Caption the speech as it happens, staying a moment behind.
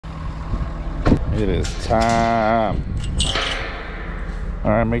It is time. All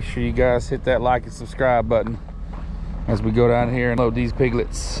right, make sure you guys hit that like and subscribe button as we go down here and load these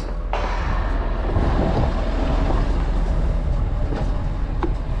piglets.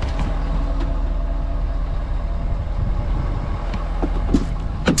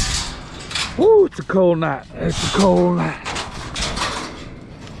 Woo, it's a cold night. It's a cold night.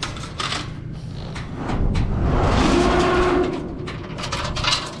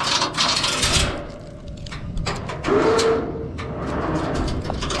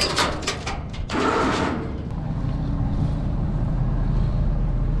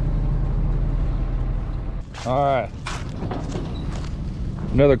 All right,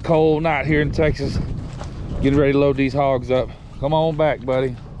 another cold night here in Texas. Getting ready to load these hogs up. Come on back,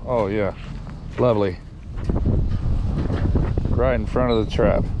 buddy. Oh yeah, lovely. Right in front of the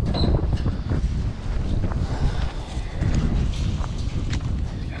trap.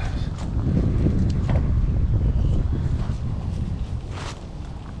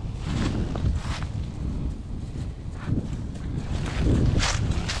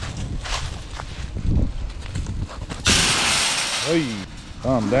 Hey,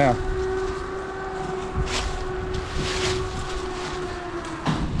 calm down.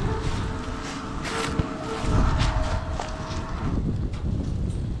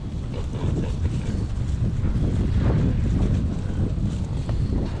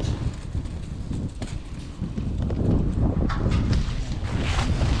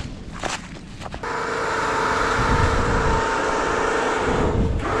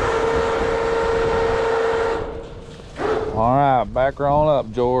 All right, back her on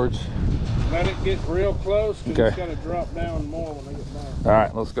up, George. Let it get real close, because Okay. it's got to drop down more when they get back. All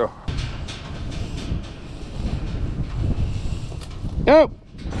right, let's go. Go!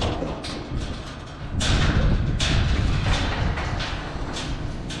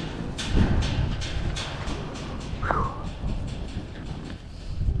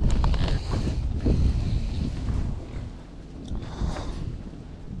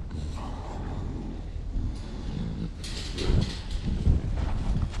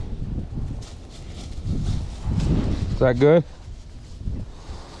 Is that good?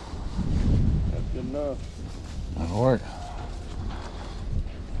 That's good enough. That'll work.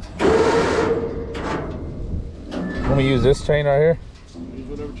 Let me use this chain right here. Use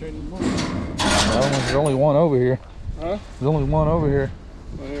whatever chain you want. No, there's only one over here. Huh? There's only one over here.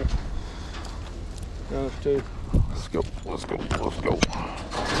 Right here. No, there's two. Let's go, let's go, let's go.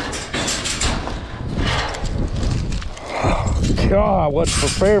 God, I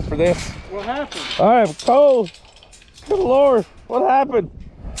wasn't prepared for this. What happened? I am cold. Good Lord, what happened?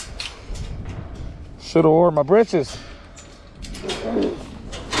 Should have worn my britches.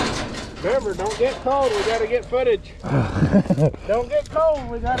 Remember, don't get cold. We got to get footage. Don't get cold.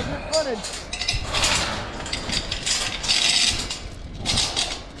 We got to get footage.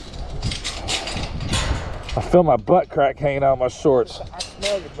 I feel my butt crack hanging out of my shorts. I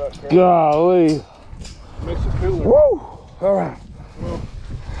smell your butt crack. Golly. Makes it cooler. Woo! All right. Well,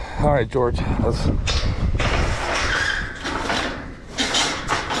 All right, George. Let's.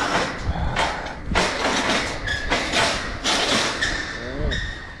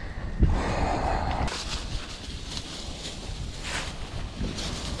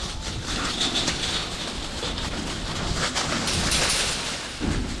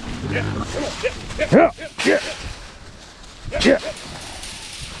 Yeah.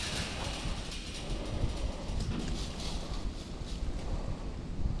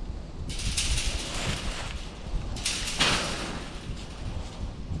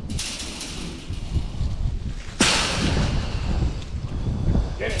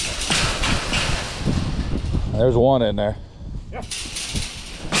 There's one in there. Yeah.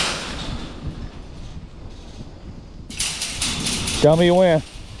 Tell me you win.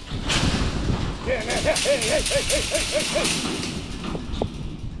 Yeah, yeah, yeah. Hey, hey, hey, hey, hey, hey, hey.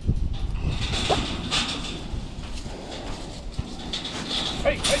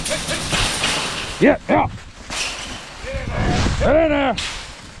 Hey, hey, hey, hey. Yeah, yeah. Get in there.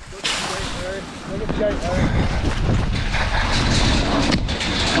 Look at the gate, Larry.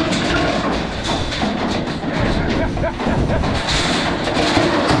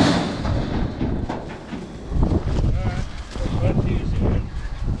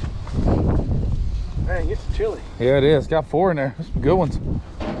 Dang, it's chilly. Yeah, it is. Got 4 in there. There's some good ones.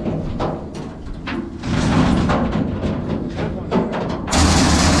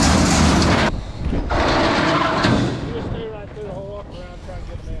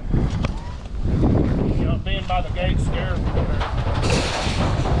 By the gate scared me.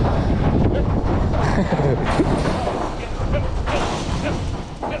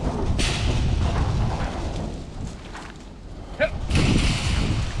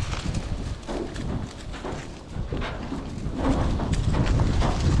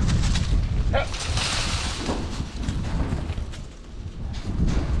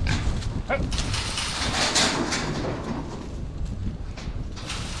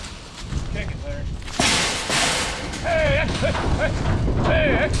 Kick it, Larry. Hey, hey, hey,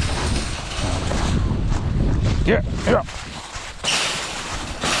 hey. Yeah. Yep.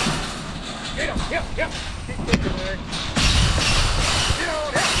 Keep kicking, Larry.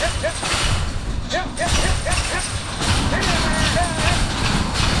 Get on, yep.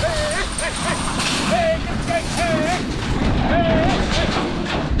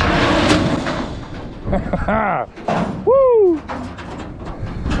 Woo!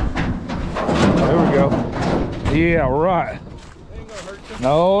 There we go. Yeah, right. Ain't gonna hurt you.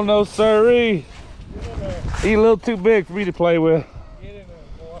 No, sirree. Get in there. He's a little too big for me to play with. Get in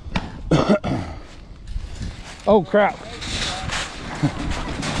there, boy. Oh, crap.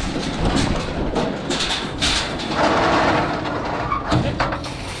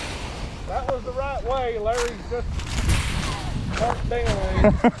 That was the right way. Larry's just parked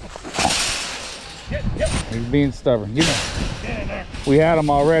down. Get. He's being stubborn. Get in. Get in there. We had him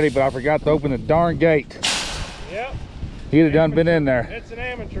already, but I forgot to open the darn gate. Yep. He'd have done been in there. It's an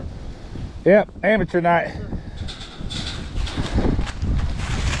amateur. Yep, amateur night.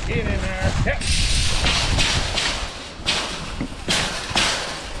 Get in there. Yep.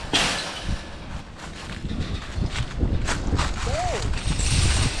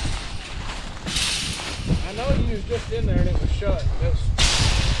 I know you was just in there and it was shut. That's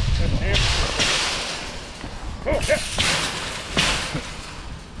an amateur. Oh, yeah.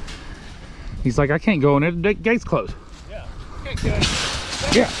 He's like, I can't go in there. The gate's closed. Yeah. Get good.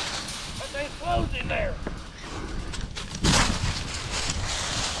 Yeah. That thing's closed in there.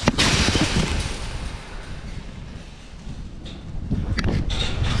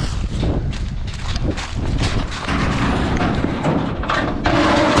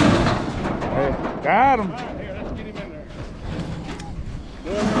 Hey, got him. All right, here, let's get him in there. Do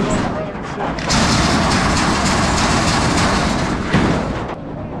it like brother and sister.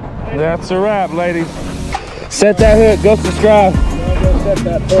 That's a wrap, ladies. Set that hook. Go subscribe. I'll go set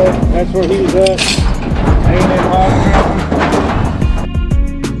that hook. That's where he was at. A&M Hog Trapping.